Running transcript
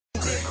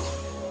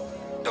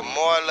The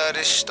moral of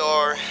this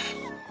story,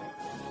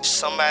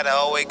 somebody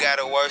always got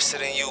it worse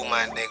than you,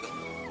 my nigga.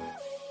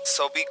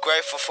 So be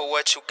grateful for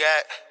what you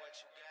got,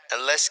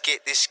 and let's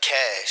get this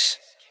cash.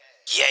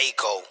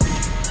 Yago.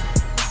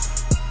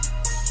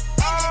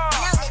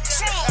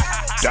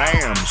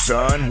 Damn,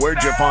 son,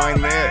 where'd you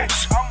find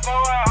this? I'm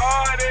going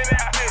hard in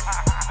it.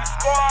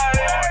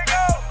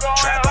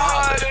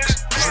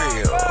 Trapaholics,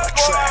 real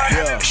trap.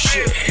 Yeah,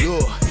 shit.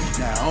 Look,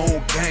 now I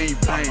don't gang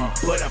bang,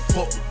 but I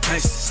fuck with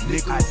gangsters,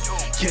 nigga.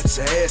 Get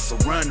your ass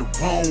around the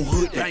wrong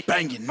hood, they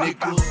bangin',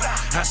 nigga.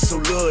 I so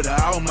love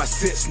to all my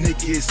sets,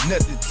 nigga, it's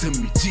nothing to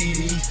me.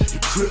 GDs, the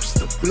Crips,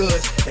 the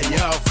Bloods, they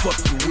all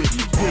fucking with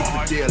me.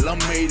 Riverdale,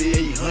 I'm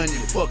 8800,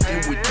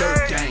 fucking with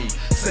Dirt Gang.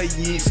 Say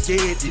you ain't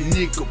scared, the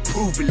nigga,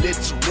 prove it, let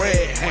your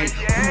rag hang.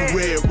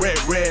 Blue,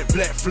 red,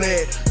 black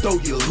flag, throw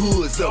your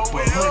hoods up.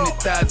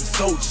 100,000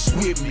 soldiers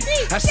with me.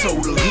 I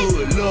sold the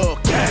hood,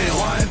 love, gang.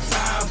 One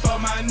time for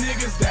my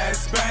niggas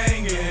that's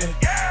bangin'.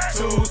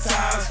 2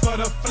 times for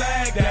the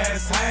flag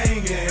that's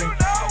hanging.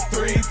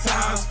 3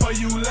 times for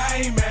you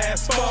lame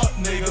ass fuck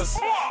niggas.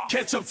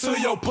 Catch up to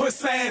your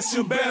puss ass,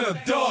 you better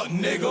duck,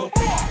 nigga.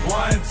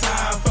 1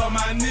 time for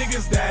my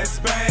niggas that's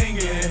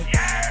bangin'.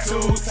 2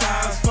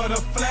 times for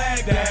the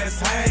flag that's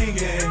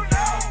hanging.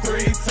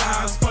 3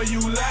 times for you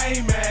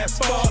lame ass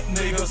fuck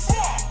niggas.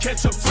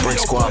 Catch up to Brick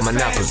your Squad puss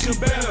Monopoly. ass, you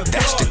better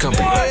That's the duck,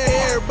 company.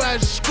 nigga.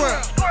 Everybody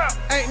scrap,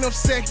 ain't no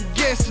second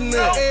guessing it.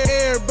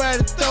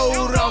 Everybody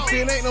throw it off,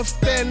 it ain't no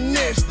standing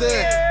next to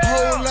it.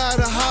 Whole lot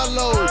of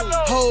hollows,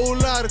 whole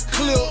lot of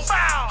clips,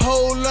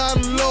 whole lot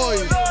of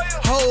lawyers,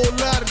 whole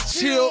lot of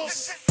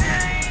chips.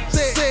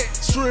 Set,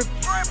 strip,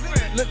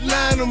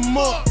 line them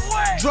up,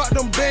 drop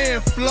them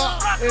band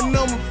flop, and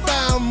I'ma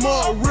find them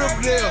up.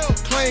 Riverdale,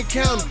 Clay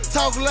County,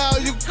 talk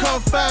loud, you can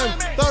come find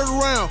me. 30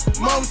 round,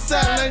 mama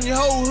side, and your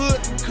whole hood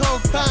come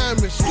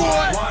find me.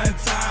 Squad. 1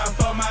 time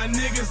for my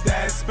niggas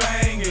that's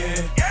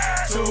bangin'.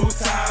 2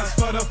 times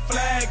for the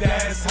flag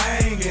that's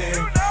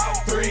hanging.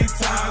 3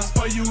 times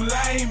for you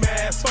lame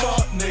ass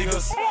fuck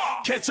niggas.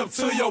 Catch up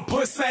to your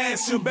puss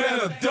ass, you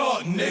better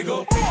duck,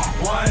 nigga.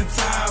 1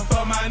 time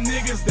for my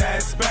niggas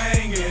that's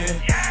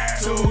bangin'.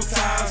 2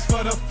 times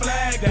for the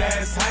flag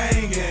that's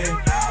hanging.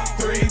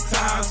 3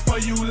 times for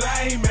you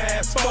lame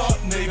ass fuck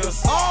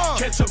niggas.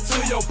 Catch up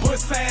to your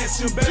puss ass,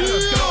 you better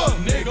duck,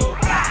 nigga.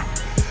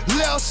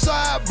 Left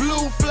side,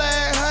 blue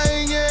flag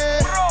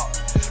hanging.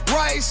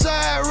 Right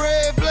side,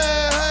 red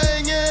flag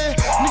hanging.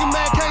 Nigga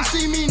man can't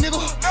see me, nigga.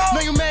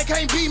 Nigga man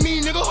can't beat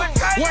me, nigga.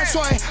 One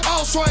swing,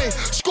 all swing.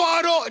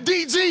 Squad up,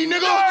 DG,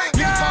 nigga.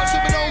 Nigga talk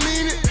shit but don't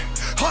mean it.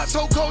 Heart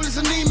so cold it's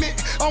anemic.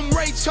 I'm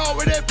Ray Charles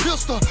with that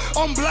pistol.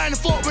 I'm blind and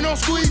fuck when I'm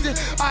squeezing.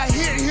 I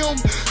hit him,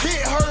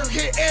 hit her,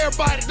 hit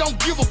everybody. Don't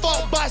give a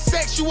fuck.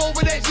 Bisexual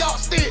over that yacht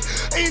stick.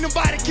 Ain't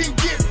nobody can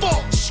get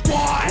fucked.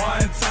 Squad.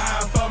 1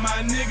 time for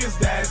my niggas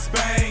that's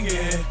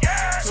bangin'.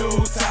 2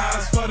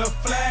 times for the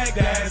flag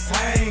that's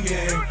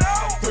hanging.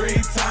 3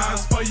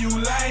 times for you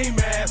lame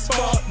ass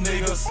fuck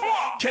niggas.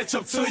 Catch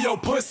up to your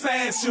puss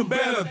ass, you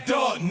better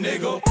duck,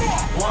 nigga.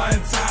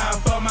 1 time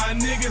for my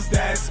niggas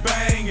that's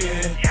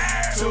bangin'.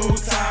 2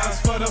 times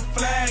for the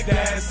flag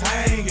that's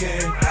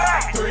hanging.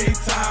 3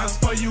 times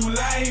for you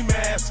lame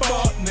ass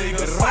fuck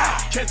niggas.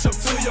 Catch up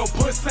to your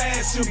puss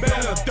ass, you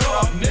better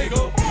duck,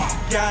 nigga.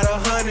 Got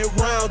 100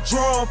 round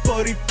drum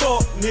for these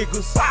fuck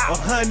niggas.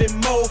 100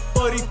 more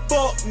for these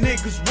fuck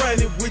niggas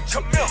running with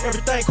you.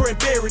 Everything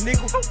cranberry,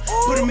 nigga.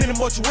 Put him in the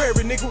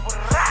mortuary, nigga.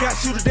 Got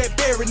shooters that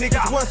bury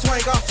niggas. One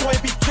swing, off swing,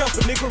 be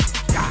careful, nigga.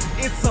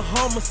 It's a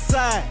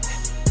homicide.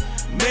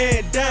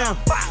 Man down.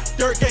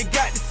 Dirt Gang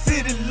got the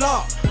city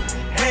locked.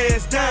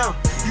 Hands down.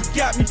 You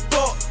got me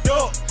fucked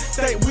up.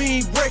 Think we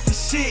ain't breaking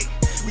shit.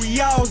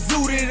 We all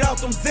zooted out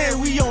them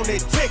Zen. We on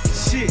that taking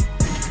shit.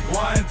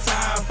 1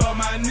 time for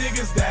my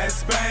niggas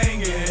that's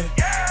bangin'.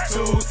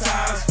 2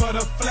 times for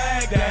the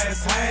flag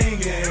that's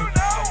hanging.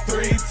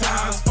 3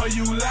 times for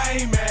you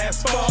lame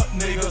ass fuck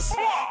niggas.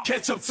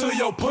 Catch up to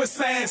your puss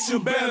ass, you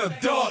better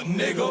duck,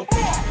 nigga.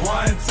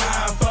 1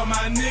 time for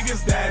my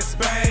niggas that's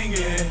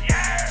bangin'.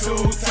 2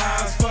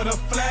 times for the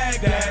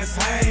flag that's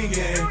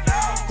hanging.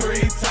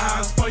 3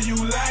 times for you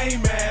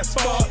lame ass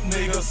fuck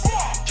niggas.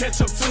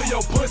 Catch up to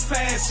your puss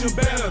ass, you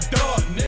better duck, nigga.